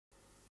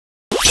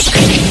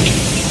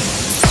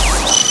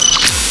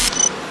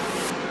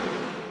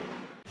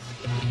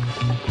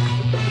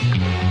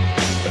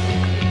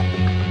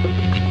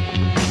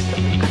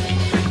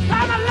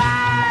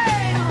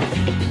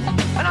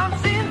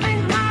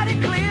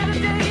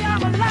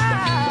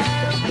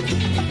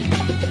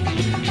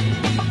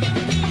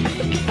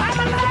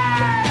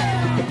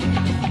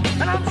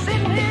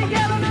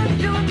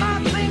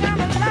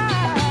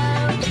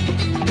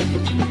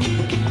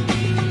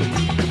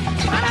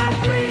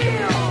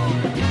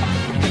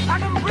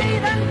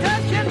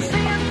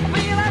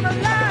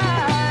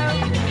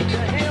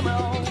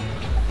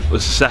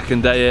it's the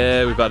second day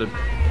here. We've had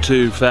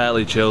two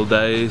fairly chill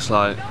days,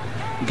 like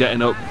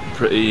getting up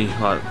pretty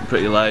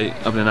late,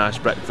 having a nice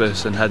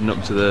breakfast and heading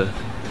up to the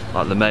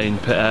main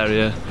pit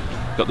area.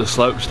 Got the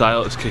slope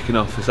style that's kicking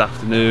off this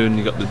afternoon.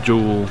 You got the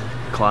dual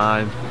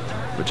climb,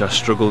 which I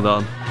struggled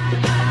on.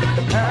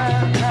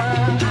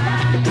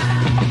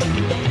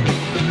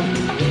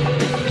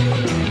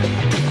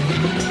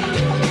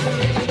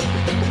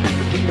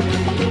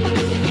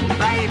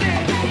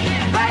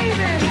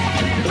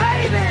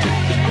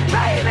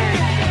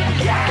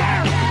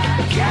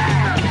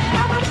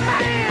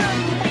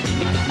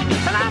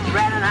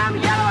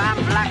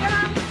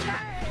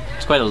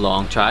 It's quite a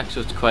long track, so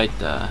it's quite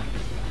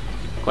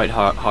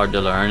hard to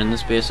learn in the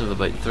space of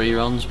about 3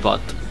 runs, but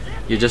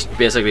you're just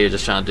trying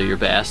to do your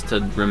best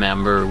to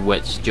remember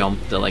which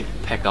jump to like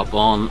pick up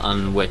on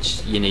and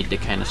which you need to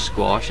kind of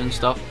squash and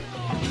stuff.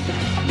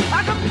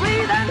 I can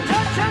breathe and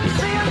touch and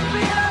see and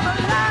feel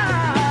I'm alive.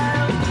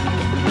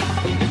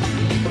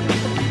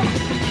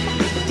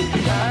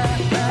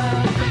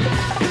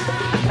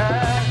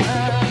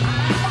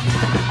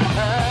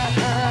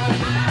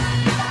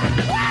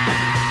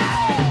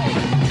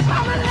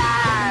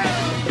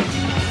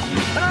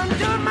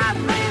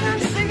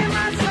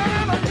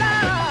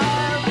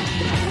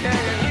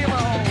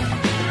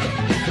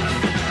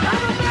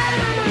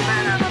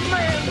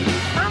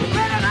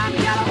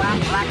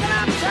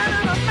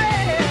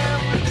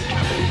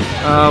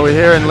 We're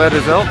here in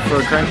Les Alpes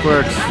for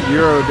Crankworx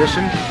Euro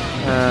edition.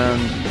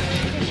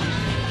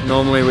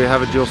 Normally we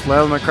have a dual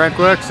slalom at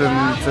Crankworx,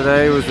 and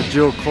today was the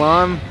dual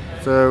climb.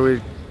 So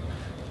we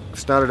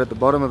started at the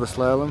bottom of the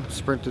slalom,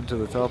 sprinted to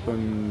the top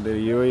and did a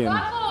U-ey and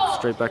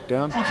straight back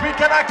down. Mick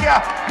Hannah qui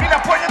a mis la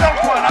poignée dans le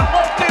coin, la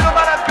montée de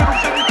malade que nous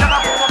fait Mick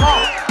Hannah pour le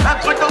moment. Un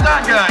truc de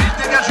dingue, il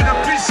dégage une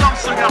puissance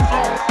ce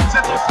garçon,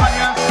 cet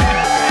Australien,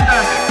 c'est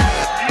dingue.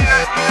 Il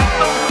attend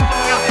de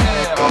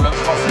regarder le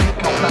Français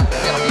Quentin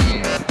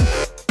Derbier.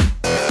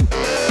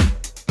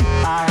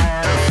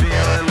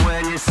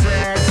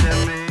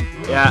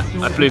 Yeah,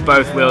 I blew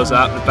both wheels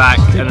up, the back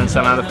and then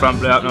somehow the front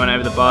blew up and I went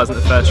over the bars at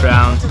the first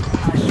round.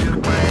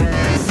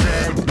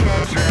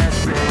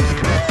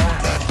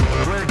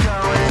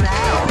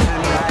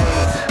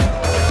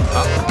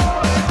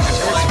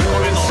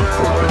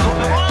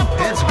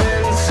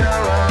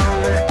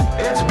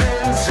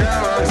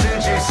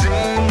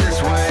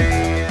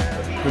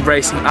 We're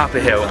racing up a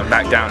hill and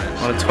back down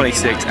on a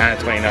 26 and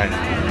a 29.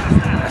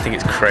 I think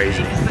it's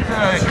crazy.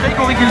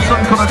 Gregory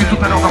qu'on a vu tout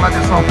à l'heure dans la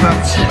descente,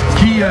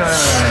 qui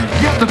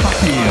vient de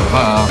partir.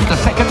 The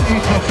second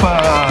piece of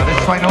this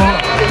final.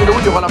 Il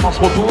y aura l'avance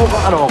retour.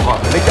 Alors,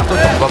 l'écart de temps,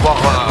 on va voir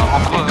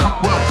entre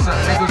Crankworx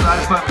Les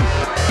Alpes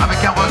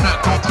avec un run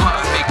contre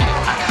Mick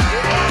Hannah.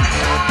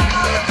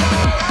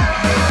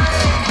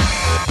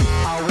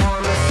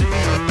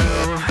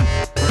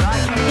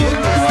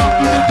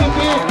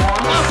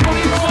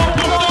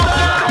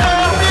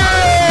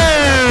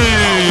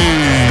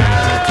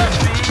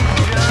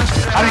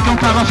 Allez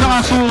Quentin, va faire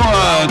un saut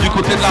du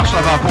côté de l'arche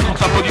là-bas pour qu'on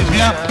t'applaudisse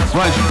bien.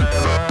 Ouais,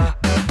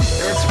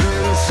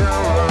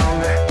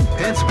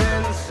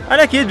 I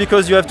like it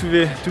because you have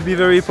to be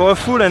very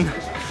powerful and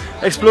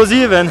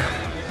explosive, and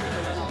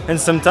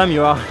sometimes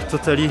you are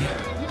totally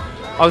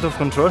out of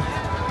control.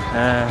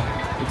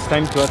 It's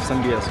time to have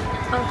some gears.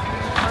 Okay,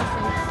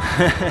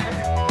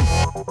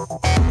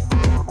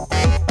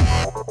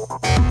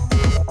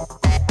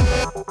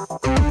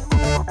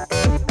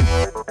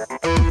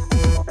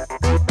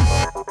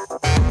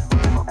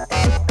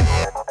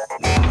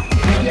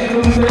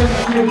 awesome.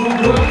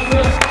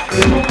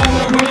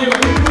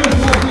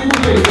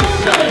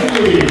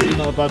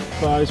 Not a bad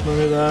prize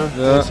money there.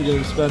 Yeah. What's it going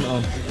to be spent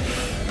on?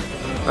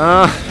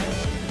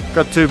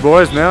 Got 2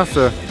 boys now,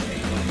 so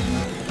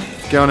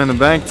going in the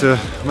bank to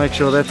make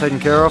sure they're taken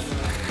care of.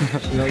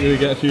 You're not going to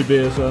get a few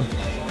beers then?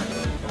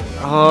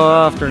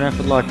 Oh, after an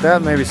effort like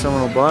that, maybe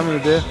someone will buy me a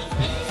beer.